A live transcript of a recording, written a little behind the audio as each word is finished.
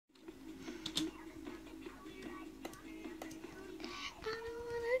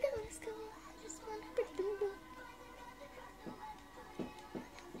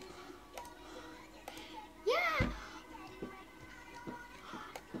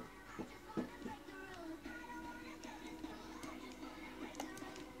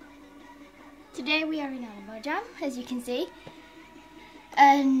Today we are in Animal Jam, as you can see,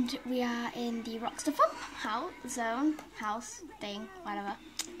 and we are in the Rockstar Farm house thing, whatever.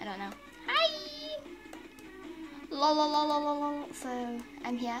 I don't know. Hi! Lol. So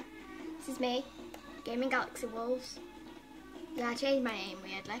I'm here. This is me, gaminggalaxywolves. Yeah, I changed my name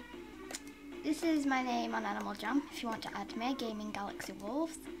weirdly. This is my name on Animal Jam. If you want to add me,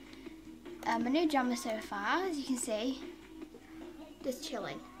 gaminggalaxywolves. My new jammer so far, as you can see, just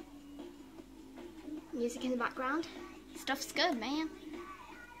chilling. Music in the background. Stuff's good, man.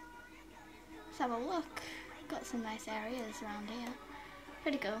 Let's have a look. Got some nice areas around here.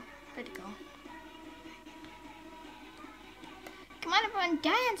 Pretty cool. Come on, everyone,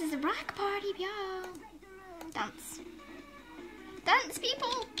 dance! It's a rock party, yo! Dance. Dance,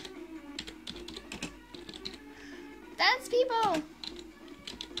 people! Dance, people!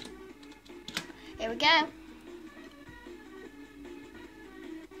 Here we go.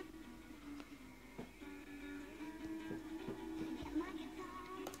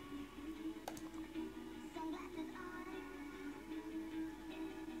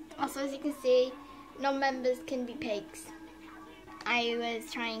 Also, as you can see, non-members can be pigs. I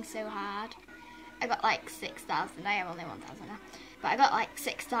was trying so hard. I got like 6,000. I have only 1,000 now. But I got like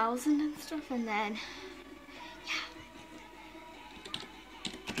 6,000 and stuff, and then, yeah.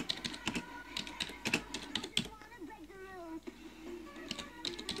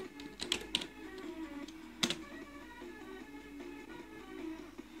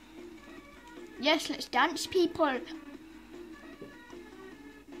 Yes, let's dance, people.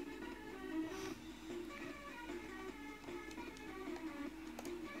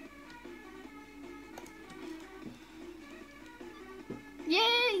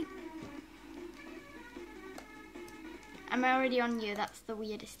 Yay! I'm already on you. That's the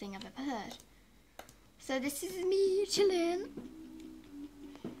weirdest thing I've ever heard. So this is me chilling.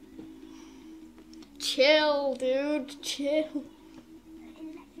 Chill, dude. Chill.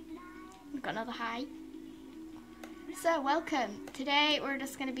 Got another high. So welcome. Today we're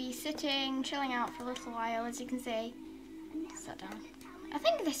just going to be sitting, chilling out for a little while, as you can see. Sit down. I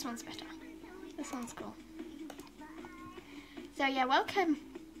think this one's better. This one's cool. So yeah, welcome.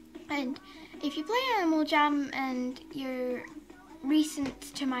 And if you play Animal Jam and you're recent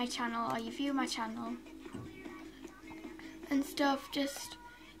to my channel, or you view my channel and stuff, just,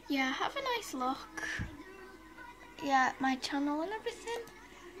 yeah, have a nice look. Yeah, at my channel and everything.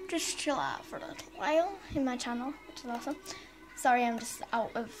 Just chill out for a little while in my channel, which is awesome. Sorry, I'm just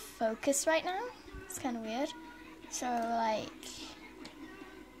out of focus right now. It's kind of weird. So, like,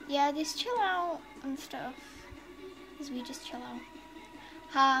 yeah, just chill out and stuff. As we just chill out.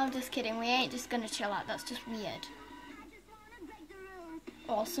 I'm just kidding. We ain't just gonna chill out. That's just weird.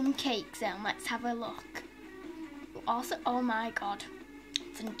 Awesome cakes then. Let's have a look. Also, oh my god.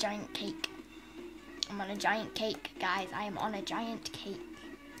 It's a giant cake. I'm on a giant cake, guys. I am on a giant cake.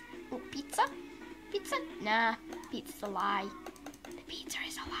 Oh, pizza? Pizza? Nah, pizza's a lie. The pizza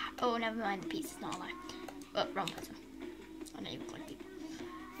is a lie. Oh, never mind, the pizza's not a lie. Oh, wrong person. I know you look like people.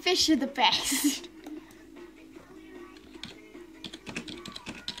 Fish are the best.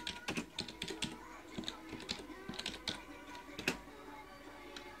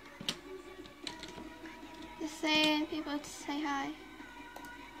 Just saying people to say hi.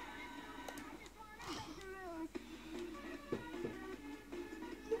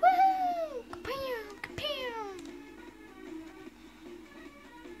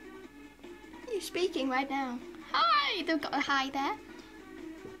 Speaking right now. Hi! They've got a hi there.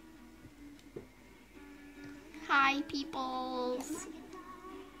 Hi, peoples.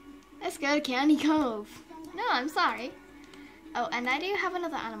 Let's go to Candy Cove. No, I'm sorry. Oh, and I do have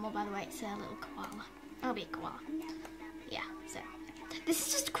another animal, by the way. It's a little koala. I'll be a koala. Yeah, so. This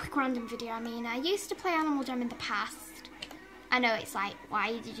is just a quick random video. I mean, I used to play Animal Jam in the past. I know it's like,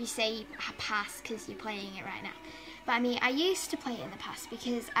 why did you say past? Because you're playing it right now. But I mean, I used to play it in the past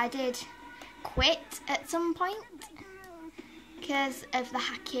because I did quit at some point because of the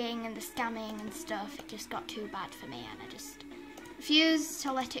hacking and the scamming and stuff. It just got too bad for me and I just refused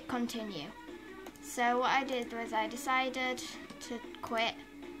to let it continue. So what I did was I decided to quit,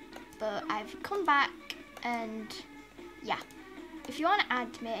 but I've come back and yeah. If you want to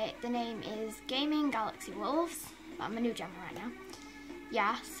add me, the name is gaminggalaxywolves. I'm a new jammer right now.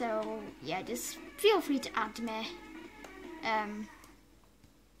 Yeah, so yeah, just feel free to add me.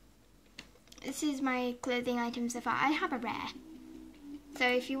 This is my clothing items so far. I have a rare. So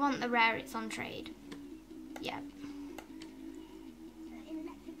if you want the rare, it's on trade. Yeah.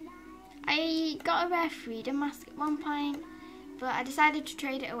 I got a rare freedom mask at one point, but I decided to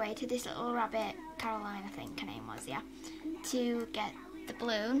trade it away to this little rabbit, Caroline I think her name was, yeah, to get the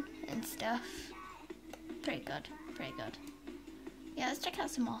balloon and stuff. Pretty good, pretty good. Yeah, let's check out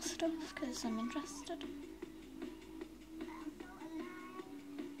some more stuff because I'm interested.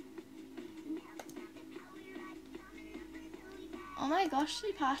 Oh my gosh,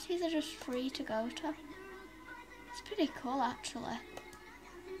 the parties are just free to go to. It's pretty cool actually.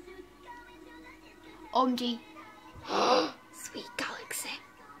 OMG. Sweet galaxy.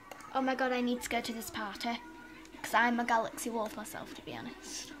 Oh my god, I need to go to this party. Because I'm a galaxy wolf myself, to be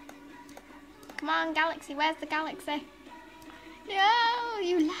honest. Come on, galaxy, where's the galaxy? No,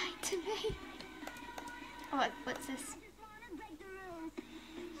 you lied to me. Oh, what's this?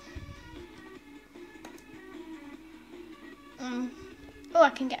 Oh, I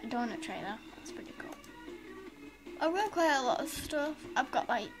can get a donut tray there. That's pretty cool. I've got quite a lot of stuff. I've got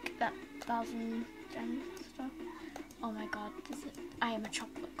like that 1,000 gems stuff. Oh my god, I am a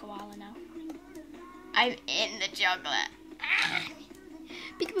chocolate koala now. I'm in the chocolate.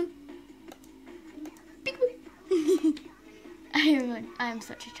 Peekaboo. Peekaboo. I am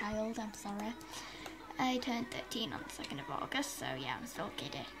such a child, I'm sorry. I turned 13 on the 2nd of August, so yeah, I'm still a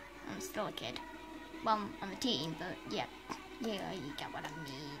kid. I'm still a kid. Well, I'm a teen, but yeah. Yeah, you get what I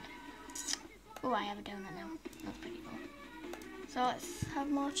mean. Oh, I have a donut now. That's pretty cool. So let's have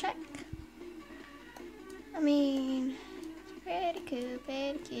more check. I mean, pretty cool,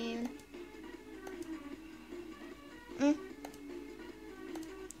 pretty cool.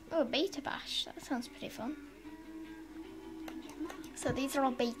 Oh, beta bash. That sounds pretty fun. So these are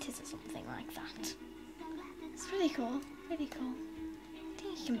all betas or something like that. It's pretty cool, pretty cool. I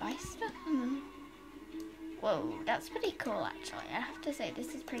think you can buy stuff. Whoa, that's pretty cool actually. I have to say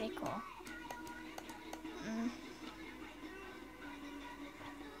this is pretty cool.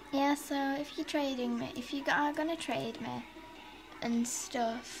 Yeah, so if you're trading me, if you are gonna trade me and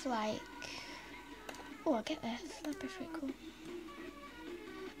stuff like, oh, I'll get this. That'd be pretty cool.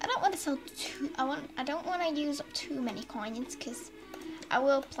 I don't want to sell I don't want to use up too many coins because I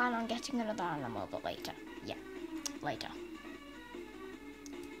will plan on getting another animal, but later. Yeah, later.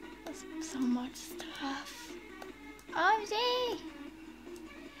 There's so much stuff. OMG!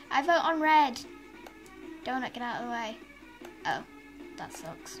 I vote on red. Donut, get out of the way. Oh, that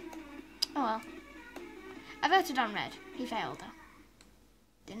sucks. Oh well. I voted on red. He failed though.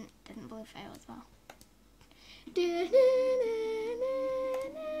 Didn't blue fail as well.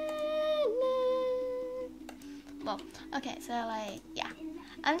 Well, okay, so like, yeah.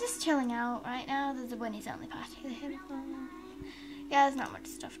 I'm just chilling out right now. There's a bunnies only party. Yeah, there's not much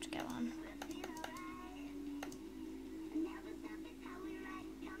stuff to go on.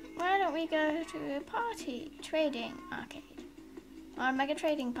 Why don't we go to a party, trading arcade, or a mega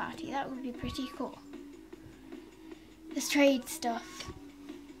trading party? That would be pretty cool. There's trade stuff.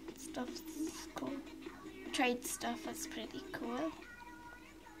 Stuff's cool. Trade stuff, that's pretty cool.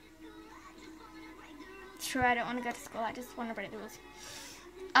 It's true, I don't want to go to school, I just want to break the rules.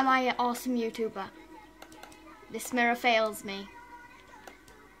 Am I an awesome YouTuber? This mirror fails me.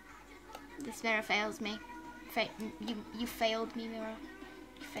 This mirror fails me. You failed me, mirror.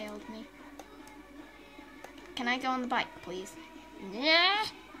 You failed me. Can I go on the bike, please? Yeah.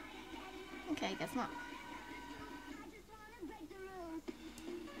 Okay, guess not.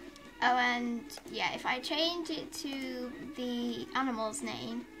 Oh, and yeah, if I change it to the animal's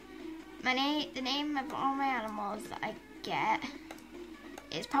name, the name of all my animals that I get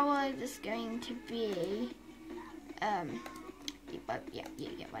is probably just going to be, yeah, you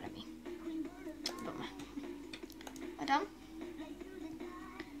get what I mean. But am I done?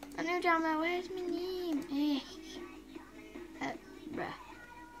 I know, drama, where's my name? Bruh.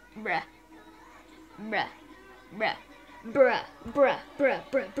 Bruh. Bruh. Bruh. Bruh. Bruh. Bruh.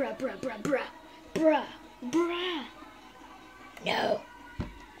 Bruh. Bruh. Bruh. Bruh. Bruh. Bruh. Bruh. No.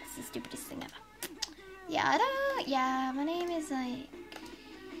 That's the stupidest thing ever. Yeah, yeah, my name is like...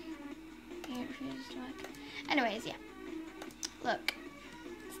 Anyways, yeah. Look.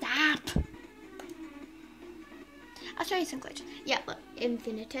 Stop. I'll show you some glitches. Yeah, look.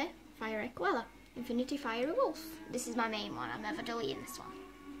 Infinity Fire Koala. Infinity Fire Wolf. This is my main one. I'm never deleting this one.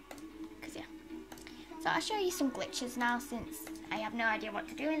 Because, yeah. So I'll show you some glitches now since I have no idea what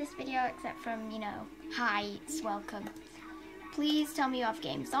to do in this video except from, you know, hi, it's welcome. Please tell me you have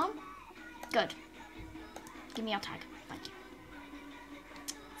games on. Good. Give me your tag. Thank you.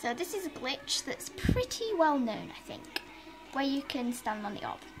 So this is a glitch that's pretty well known, I think, where you can stand on the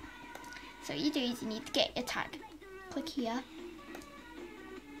orb. So what you do is you need to get your tag. Click here,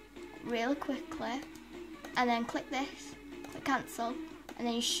 real quickly, and then click this, click cancel, and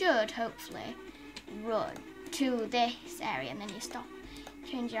then you should hopefully run to this area, and then you stop.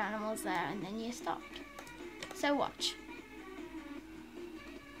 Change your animals there, and then you stopped. So watch.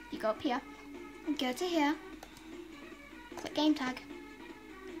 You go up here, go to here, click game tag,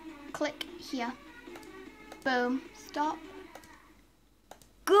 click here, boom, stop,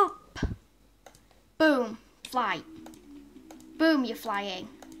 goop, boom, fly, boom, you're flying,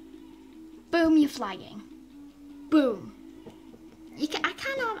 boom, you're flying, boom.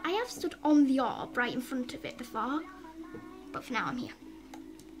 I have stood on the orb right in front of it before, but for now I'm here.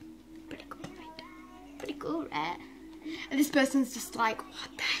 Pretty cool, right? Pretty cool, right? And this person's just like, what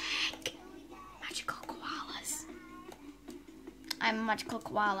the heck? Magical koalas. I'm a magical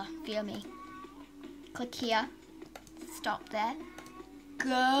koala, feel me. Click here, stop there,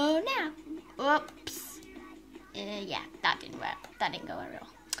 go now. Oops. Yeah, that didn't work. That didn't go very well.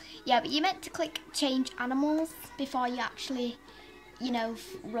 Yeah, but you meant to click change animals before you actually, you know,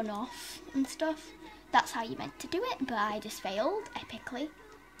 run off and stuff. That's how you meant to do it, but I just failed epically.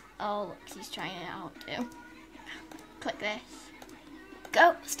 Oh, look, he's trying it out too. Click this.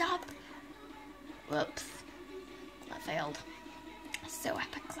 Go, stop. Whoops. That failed. So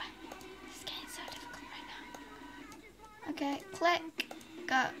epically. It's getting so difficult right now. Okay, click,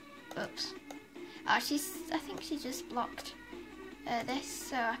 go. Oops. Oh, I think she just blocked this,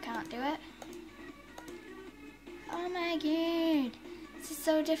 so I can't do it. Oh my god. This is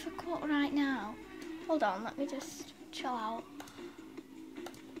so difficult right now. Hold on, let me just chill out.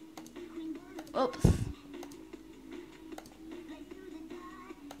 Oops.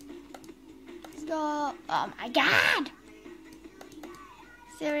 Stop. Oh my god!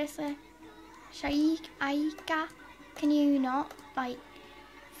 Seriously? Aika, can you not, like,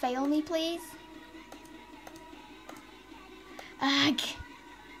 fail me, please? Ugh.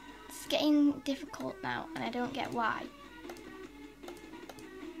 It's getting difficult now, and I don't get why.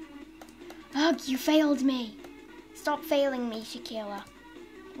 Ugh, you failed me. Stop failing me, Shaquilla.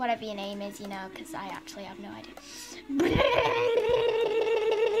 Whatever your name is, you know, because I actually have no idea.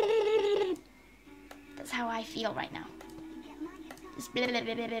 That's how I feel right now. Just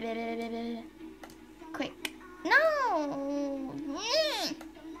quick. No!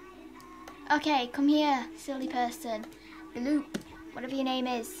 Okay, come here, silly person. Bloop. Whatever your name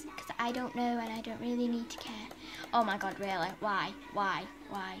is, because I don't know and I don't really need to care. Oh my god, really? Why? Why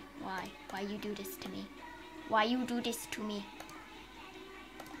you do this to me? Why you do this to me?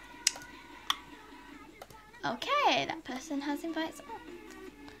 Okay, that person has invites. Oh,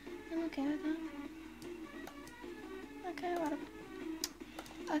 I'm okay with that. Okay, whatever.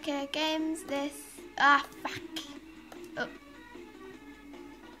 Okay, games, this. Ah, fuck. Oh.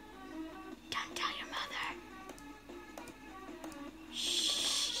 Don't tell your mother.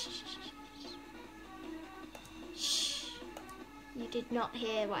 Shh. Shh. You did not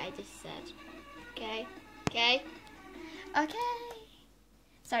hear what I just said. Okay? Okay? Okay.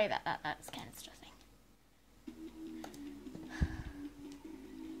 Sorry about that, that's kind of stressing.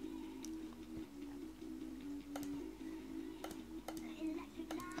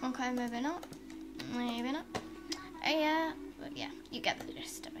 Okay, moving up. Oh yeah, but yeah, you get the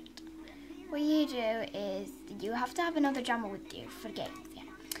gist of it. What you do is, you have to have another jammer with you for games, yeah.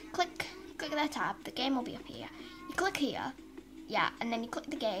 Click that tab, the game will be up here. You click here, yeah, and then you click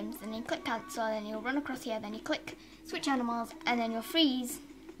the games, and then you click cancel, and then you'll run across here, then you click switch animals, and then you'll freeze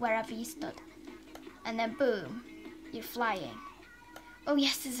wherever you stood. And then boom, you're flying. Oh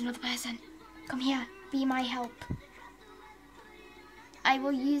yes, there's another person. Come here, be my help. I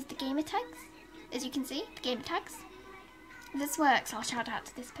will use the gamer tags, as you can see, the gamer tags. If this works, I'll shout out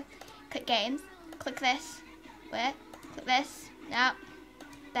to this. Click games, click this, wait, click this, now,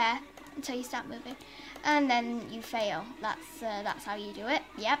 there, until you start moving. And then you fail. That's how you do it.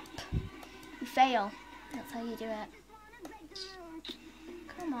 Yep. You fail. That's how you do it.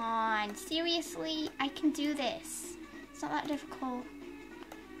 Come on, seriously, I can do this. It's not that difficult.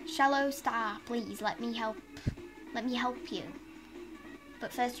 Shallow star, please, let me help you.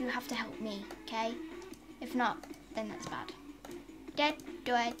 But first you have to help me, okay? If not, then that's bad.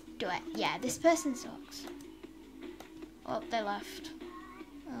 Do it. Yeah, this person sucks. Oh, they left.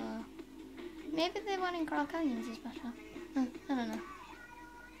 Maybe the one in Coral Canyons is better. I don't know.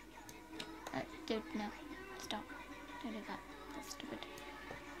 Dude, no. Stop. Don't do that. That's stupid.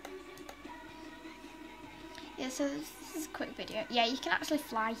 Yeah, so this is a quick video. Yeah, you can actually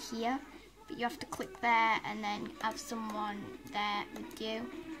fly here, but you have to click there and then have someone there with you.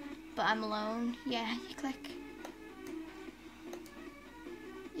 But I'm alone. Yeah, you click.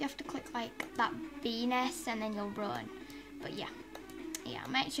 You have to click like that bee nest and then you'll run. But yeah. Yeah, I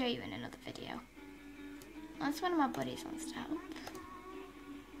might show you in another video. Unless one of my buddies wants to help.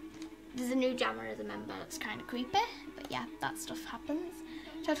 There's a new jammer as a member that's kind of creepy. But yeah, that stuff happens.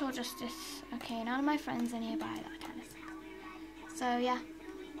 Total justice. Okay, none of my friends are nearby, that kind of thing. So yeah.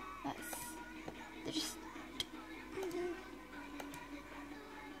 They're just...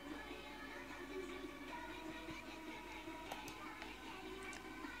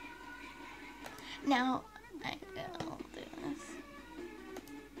 Now, I will do this.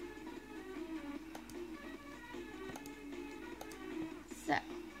 So.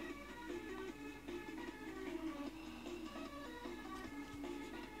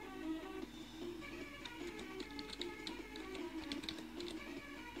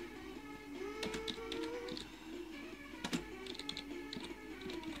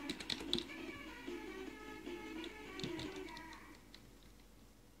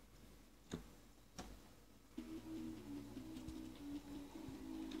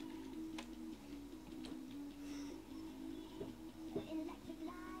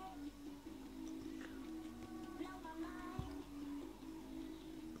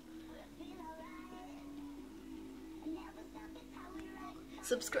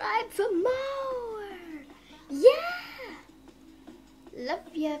 Subscribe for more! Yeah!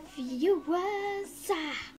 Love your viewers!